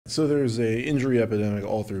So there's a injury epidemic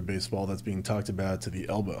all through baseball that's being talked about to the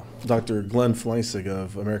elbow. Dr. Glenn Fleisig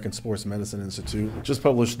of American Sports Medicine Institute just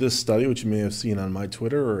published this study, which you may have seen on my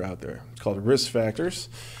Twitter or out there. It's called Risk Factors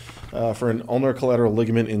for an ulnar collateral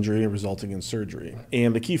ligament injury resulting in surgery.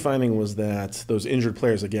 And the key finding was that those injured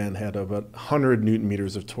players, again, had about 100 newton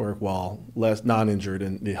meters of torque, while less non-injured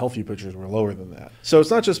and the healthy pitchers were lower than that. So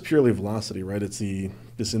it's not just purely velocity, right? It's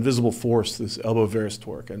this invisible force, this elbow varus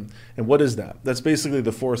torque. And what is that? That's basically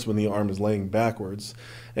the force when the arm is laying backwards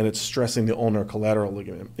and it's stressing the ulnar collateral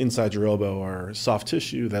ligament. Inside your elbow are soft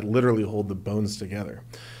tissue that literally hold the bones together.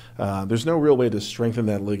 There's no real way to strengthen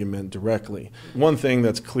that ligament directly. One thing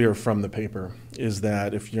that's clear from the paper is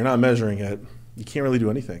that if you're not measuring it, you can't really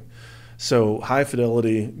do anything. So high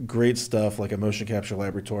fidelity, great stuff like a motion capture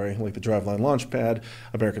laboratory, like the Driveline Launchpad,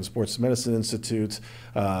 American Sports Medicine Institute,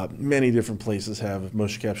 many different places have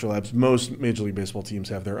motion capture labs. Most Major League Baseball teams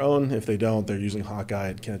have their own. If they don't, they're using Hawkeye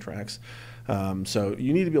and Kinetrax. So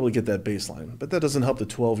you need to be able to get that baseline. But that doesn't help the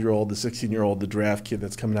 12-year-old, the 16-year-old, the draft kid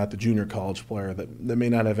that's coming out, the junior college player that may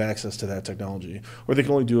not have access to that technology. Or they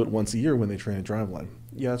can only do it once a year when they train at Driveline.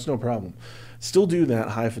 Yeah, it's no problem. Still do that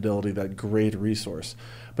high fidelity, that great resource.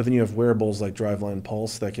 But then you have wearables like Driveline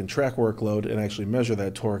Pulse that can track workload and actually measure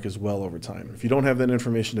that torque as well over time. If you don't have that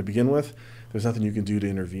information to begin with, there's nothing you can do to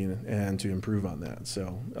intervene and to improve on that.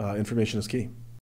 So information is key.